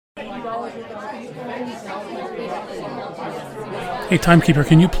Hey, timekeeper,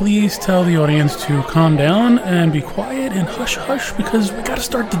 can you please tell the audience to calm down and be quiet and hush-hush because we gotta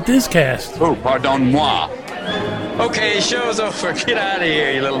start the Dizcast. Oh, pardon-moi. Okay, show's over. Get out of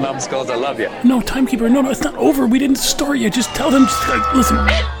here, you little numbskulls. I love you. No, timekeeper, no, it's not over. We didn't start yet. Just tell them, listen.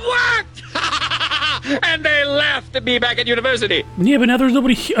 It worked! And they laughed at me back at university. Yeah, but now there's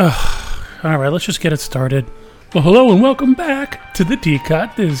nobody here. All right, let's just get it started. Well, hello and welcome back to the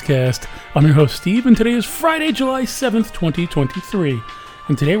Dizcast. I'm your host, Steve, and today is Friday, July 7th, 2023.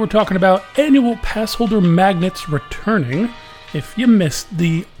 And today we're talking about annual pass holder magnets returning. If you missed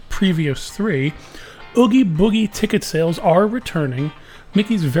the previous three, Oogie Boogie ticket sales are returning,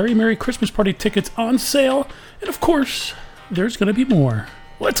 Mickey's Very Merry Christmas Party tickets on sale, and of course, there's going to be more.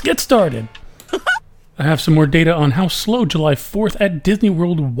 Let's get started. I have some more data on how slow July 4th at Disney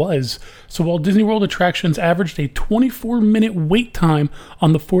World was. So while Disney World attractions averaged a 24-minute wait time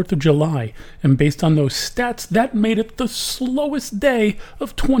on the 4th of July, and based on those stats, that made it the slowest day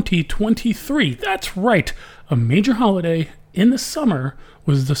of 2023. That's right, a major holiday in the summer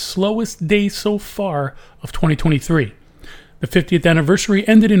was the slowest day so far of 2023. The 50th anniversary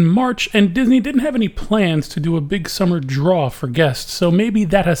ended in March, and Disney didn't have any plans to do a big summer draw for guests, so maybe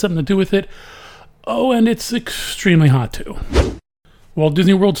that has something to do with it. Oh, and it's extremely hot too. Walt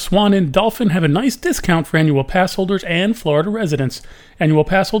Disney World Swan and Dolphin have a nice discount for annual pass holders and Florida residents. Annual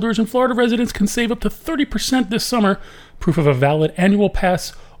pass holders and Florida residents can save up to 30% this summer. Proof of a valid annual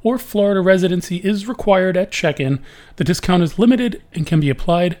pass or Florida residency is required at check-in. The discount is limited and can be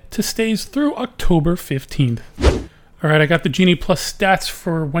applied to stays through October 15th. All right, I got the Genie Plus stats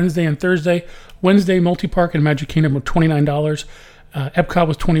for Wednesday and Thursday. Wednesday, Multi-Park and Magic Kingdom were $29. Epcot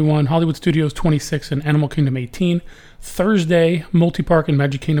was $21, Hollywood Studios $26, and Animal Kingdom $18. Thursday, Multi-Park and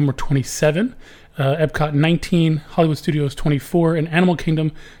Magic Kingdom were $27, Epcot $19, Hollywood Studios $24, and Animal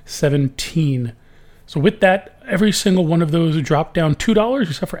Kingdom $17. So with that, every single one of those dropped down $2,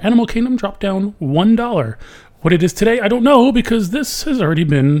 except for Animal Kingdom dropped down $1. What it is today, I don't know, because this has already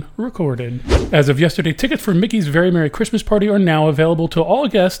been recorded. As of yesterday, tickets for Mickey's Very Merry Christmas Party are now available to all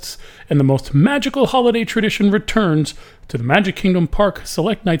guests, and the most magical holiday tradition returns to the Magic Kingdom Park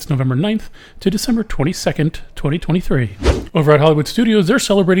select nights November 9th to December 22nd, 2023. Over at Hollywood Studios, they're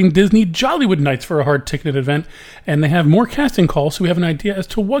celebrating Disney Jollywood Nights for a hard-ticketed event, and they have more casting calls, so we have an idea as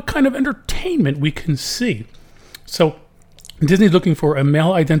to what kind of entertainment we can see. So, Disney's looking for a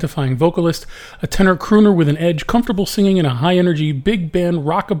male-identifying vocalist, a tenor crooner with an edge, comfortable singing in a high-energy, big band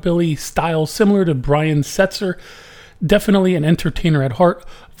rockabilly style similar to Brian Setzer, definitely an entertainer at heart,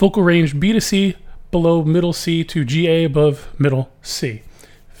 vocal range B to C, below middle C to GA above middle C.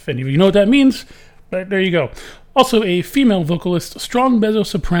 If any of you know what that means, but there you go. Also a female vocalist, strong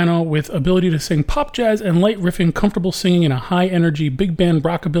mezzo-soprano with ability to sing pop jazz and light riffing, comfortable singing in a high-energy, big band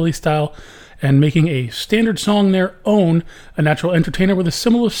rockabilly style, and making a standard song their own, a natural entertainer with a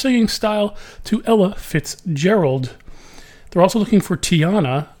similar singing style to Ella Fitzgerald. They're also looking for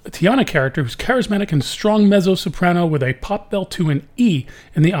Tiana, a Tiana character who's charismatic and strong mezzo-soprano with a pop bell to an E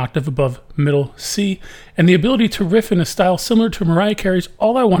in the octave above middle C, and the ability to riff in a style similar to Mariah Carey's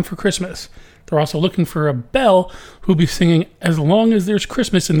All I Want for Christmas. They're also looking for a Belle who'll be singing As Long as There's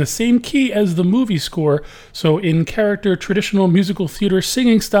Christmas in the same key as the movie score, so in character traditional musical theater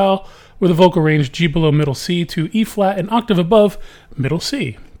singing style with a vocal range G below middle C to E flat and octave above middle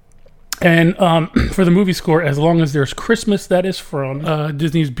C. And for the movie score, As Long as There's Christmas, that is from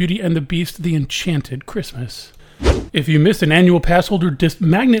Disney's Beauty and the Beast, The Enchanted Christmas. If you missed an annual pass holder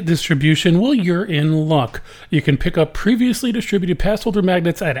magnet distribution, well, you're in luck. You can pick up previously distributed pass holder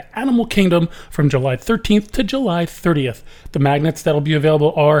magnets at Animal Kingdom from July 13th to July 30th. The magnets that'll be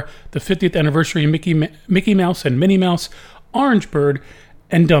available are the 50th anniversary Mickey Mouse and Minnie Mouse, Orange Bird,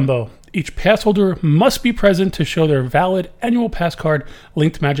 and Dumbo. Each pass holder must be present to show their valid annual pass card,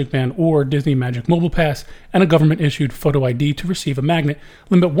 linked Magic Band or Disney Magic Mobile Pass, and a government-issued photo ID to receive a magnet.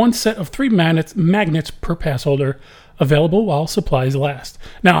 Limit one set of 3 magnets per pass holder, available while supplies last.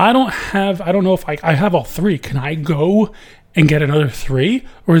 Now, I don't know if I have all 3. Can I go and get another 3?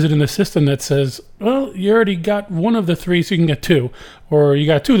 Or is it in the system that says, well, you already got one of the 3, so you can get 2. Or you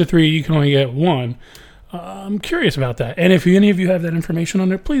got 2 of the 3, you can only get 1. I'm curious about that. And if any of you have that information on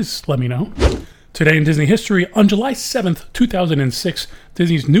there, please let me know. Today in Disney history, on July 7th, 2006,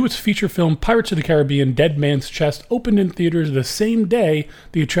 Disney's newest feature film, Pirates of the Caribbean: Dead Man's Chest, opened in theaters the same day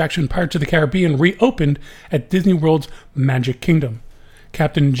the attraction Pirates of the Caribbean reopened at Disney World's Magic Kingdom.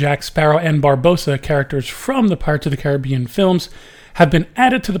 Captain Jack Sparrow and Barbossa, characters from the Pirates of the Caribbean films, have been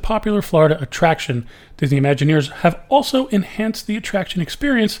added to the popular Florida attraction. Disney Imagineers have also enhanced the attraction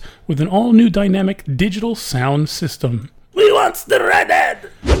experience with an all-new dynamic digital sound system. We want the redhead!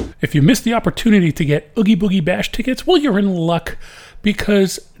 If you missed the opportunity to get Oogie Boogie Bash tickets, well, you're in luck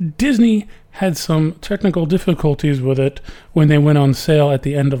because Disney had some technical difficulties with it when they went on sale at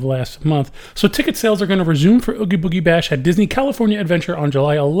the end of last month. So ticket sales are going to resume for Oogie Boogie Bash at Disney California Adventure on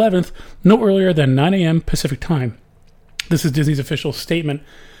July 11th, no earlier than 9 a.m. Pacific Time. This is Disney's official statement.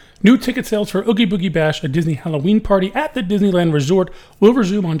 New ticket sales for Oogie Boogie Bash, a Disney Halloween party at the Disneyland Resort, will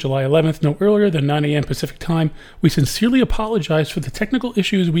resume on July 11th, no earlier than 9 a.m. Pacific Time. We sincerely apologize for the technical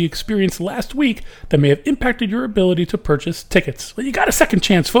issues we experienced last week that may have impacted your ability to purchase tickets. Well, you got a second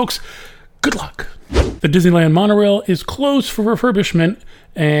chance, folks. Good luck. The Disneyland monorail is closed for refurbishment,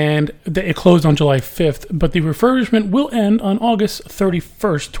 and it closed on July 5th, but the refurbishment will end on August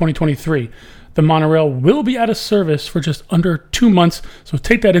 31st, 2023. The monorail will be out of service for just under 2 months, so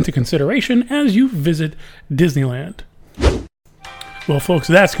take that into consideration as you visit Disneyland. Well, folks,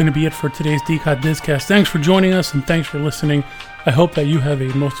 that's going to be it for today's DCOT Dizcast. Thanks for joining us, and thanks for listening. I hope that you have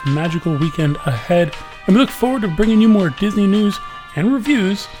a most magical weekend ahead, and we look forward to bringing you more Disney news and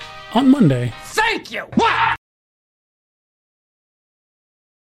reviews on Monday. Thank you!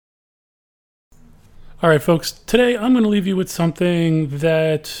 All right, folks, today I'm going to leave you with something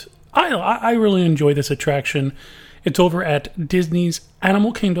that I really enjoy this attraction. It's over at Disney's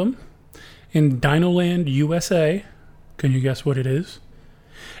Animal Kingdom in Dinoland, USA. Can you guess what it is?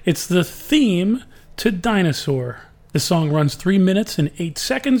 It's the theme to Dinosaur. The song runs 3 minutes and 8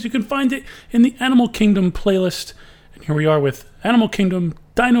 seconds. You can find it in the Animal Kingdom playlist. And here we are with Animal Kingdom,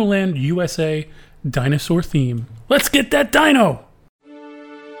 Dinoland, USA, Dinosaur theme. Let's get that dino!